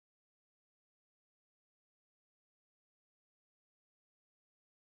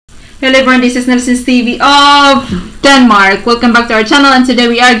Hello everyone, this is NielsensTv of Denmark. Welcome back to our channel, and today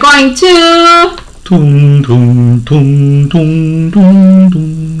we are going to...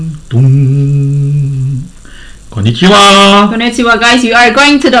 Konnichiwa! Konnichiwa guys, we are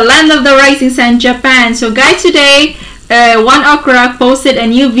going to the land of the rising sun, Japan. So guys, today oneokrock posted a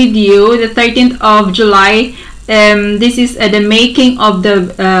new video, the 13th of July. This is the making of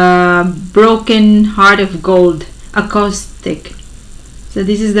the Broken Heart of Gold acoustic. So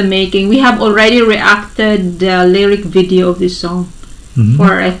this is the making. We have already reacted the lyric video of this song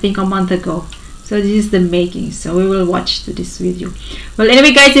for I think a month ago. So this is the making. So we will watch this video. Well,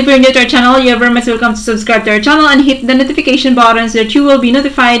 anyway guys, if you're new to our channel, you're very much welcome to subscribe to our channel and hit the notification button so that you will be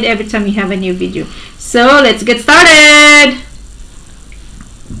notified every time we have a new video. So let's get started.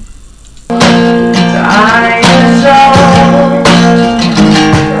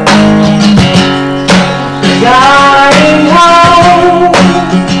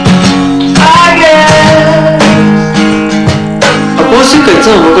アコースティックいつ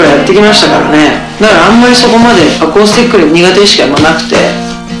も僕らやってきましたからね。だからあんまりそこまでアコースティックに苦手意識はなくて、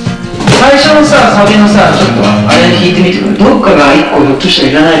最初のさ、サビのさ、ちょっとあれ弾いてみてくれ。どっかが一個ひょっとした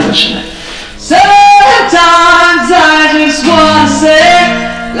らいらないかもしれない。Sometimes I just wanna say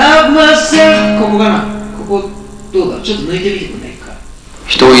love myself。 ここかな。ここどうだ。ちょっと抜いてみてくれないか。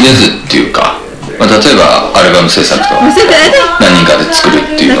人を入れずっていうか、まあ、例えばアルバム制作と何人かで作るっ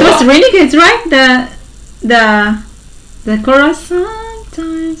ていうのは。That was really good, right? The chorus.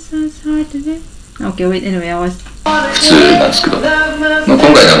 Sometimes it's hard to do. Okay, wait. Anyway, I was. 普通なんですけど、まあ、今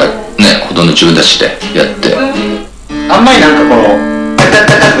回なんかね、ほとんど自分たちでやって。あんまりなんかこのタカ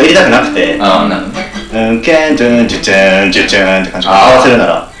タカとか入れたくなくて。ああ、なるほど。ケンチュンチュチュンチュチュンって感じで合わせるな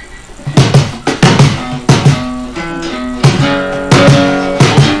ら。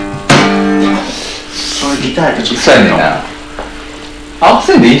そういうギターとちょっと。そうやねんな。合わ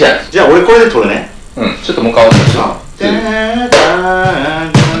せんでいいんじゃない。じゃあ俺これで撮るね。うん、ちょっともう一回合わせましょう。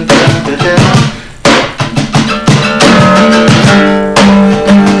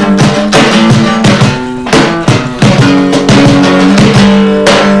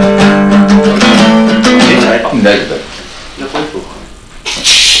大丈夫。じゃあこれ撮ろうか。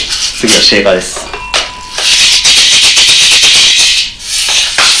次はシェーカーです。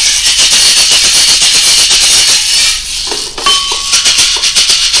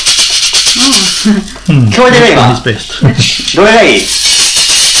聞こえてる今。どれがいい？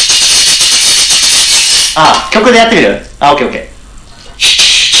あ、曲でやってみる？あ、オッケーオッケ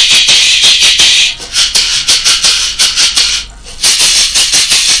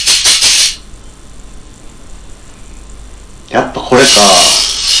ー。やっぱこれか。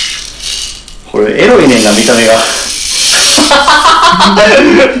これエロいねんな、見た目が。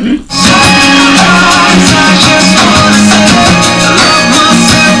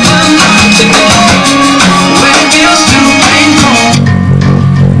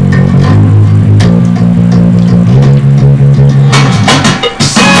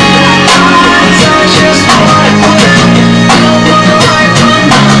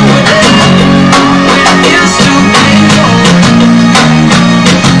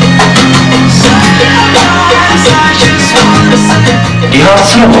リハー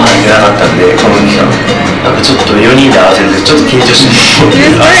サルも入ってなかったんで、この期間なんかちょっと4人で合わせてちょっと緊張してる。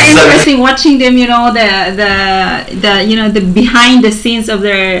It's very interesting watching them, you know, the behind the scenes of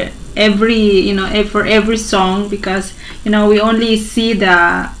their for every song, because we only see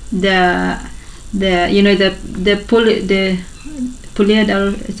the pulia,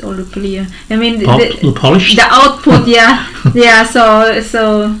 it's all the pulia. I mean the polish, the output, yeah, yeah.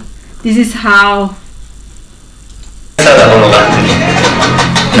 So this is how.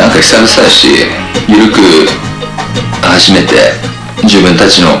 なんか久々だし、ゆるく初めて自分た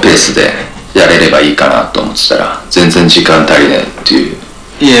ちのペースでやれればいいかなと思ってたら、全然時間足りないっていう。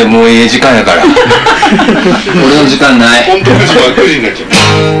いや、もういい時間やから。俺の時間ない。本当に9時になっちゃう。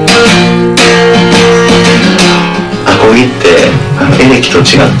アコギってエレキと違っ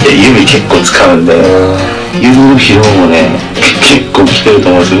て指結構使うんで、指の疲労もね結構きてると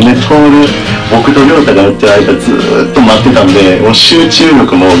思うんですよね。僕と亮太がやってる間ずーっと待ってたんで、もう集中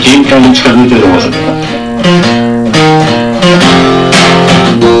力も限界に近づいてると思うんですよ。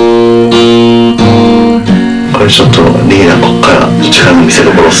これちょっとリーダーこっから力の見せ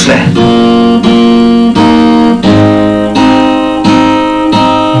所っすね。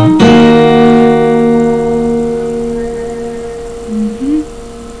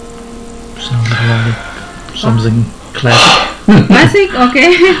Something classic. Classic,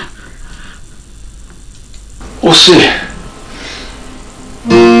 okay. 惜しい。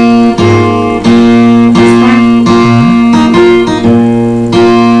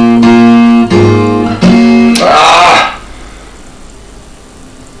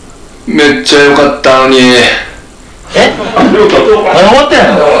のに。え？まだ終わってな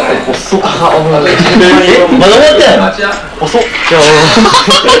いの？遅っ。まだ終わってないの？遅っ。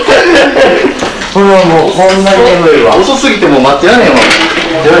これはもうこんなに眠いわ。遅すぎてもう待ってやねんわ。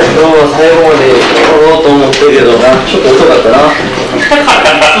今日は最後まで撮ろうと思ってるけどな、ちょっと遅かったな。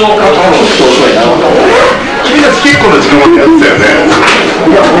そうか、ちょっと遅いな。君たち結構な時間までやってたよね。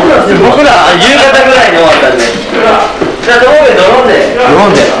いや、僕ら夕方ぐらいに終わったんで。じゃあドロ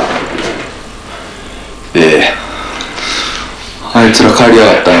ーンで。あいつら帰りや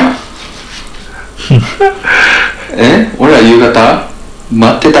がったな。俺ら夕方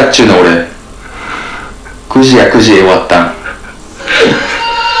待ってたっちゅうの俺。9時や9時終わったん。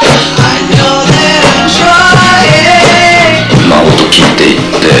まあ音聞いていっ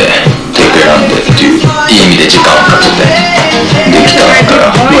てテイク選んでっていういい意味で時間をかけてできたから、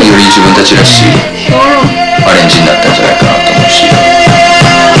まあ、より自分たちらしいアレンジになったんじゃないかなと思うし。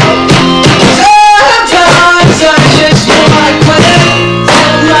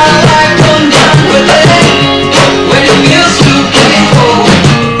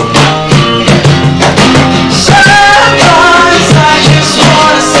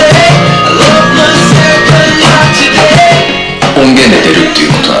音源で出るっていう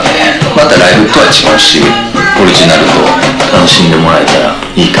ことなんで、またライブとは違うし、オリジナルと楽しんでもらえたら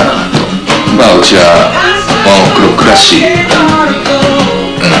いいかなと。まあうちはワンオクロックらしい、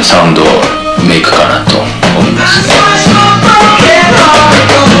サウンドをメイクかなと思いますね。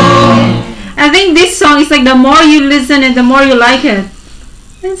I think this song is like the more you listen it, the more you like it.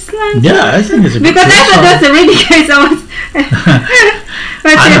 It's like Yeah, I think it's a good because I thought that's a really good song.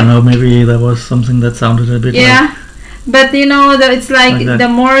 I don't know, maybe there was something that sounded a bit Yeah, but you know, it's like that. the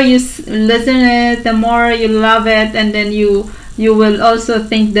more you listen it, the more you love it, and then you will also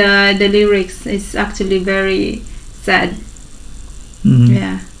think the lyrics is actually very sad.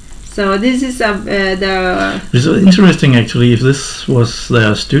 Yeah. So this is the. It's interesting actually. If this was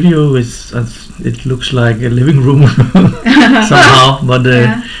their studio, it looks like a living room somehow, but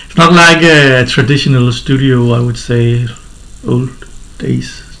it's not like a traditional studio. I would say old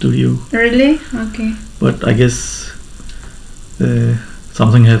days studio. Really? Okay. But I guess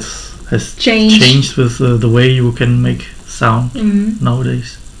something has changed with the way you can make sound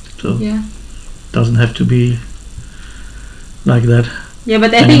nowadays. So yeah, doesn't have to be like that. Yeah,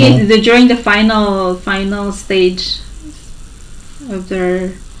 but I think it's during the final stage of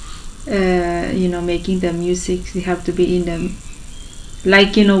their making the music, they have to be in the,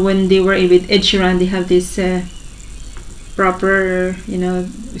 like, when they were with Ed Sheeran, they have this proper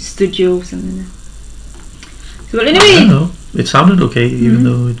studio or something like that. So, well, anyway, I don't know. It sounded okay, even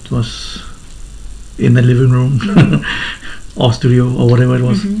though it was in the living room or studio or whatever it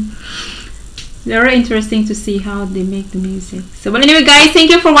was. Very interesting to see how they make the music. So, well, anyway, guys,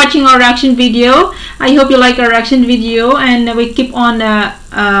 thank you for watching our reaction video. I hope you like our reaction video, and we keep on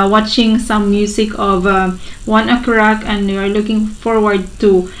watching some music of oneokrock, and we are looking forward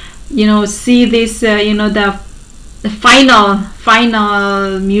to see this the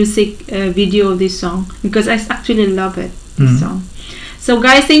final music video of this song, because I actually love it, this song. So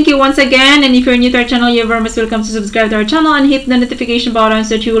guys, thank you once again, and if you're new to our channel, you're very much welcome to subscribe to our channel and hit the notification button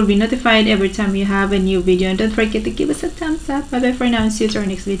so that you will be notified every time we have a new video. And don't forget to give us a thumbs up. Bye bye for now, and see you to our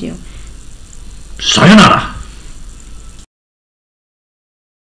next video. Sayonara!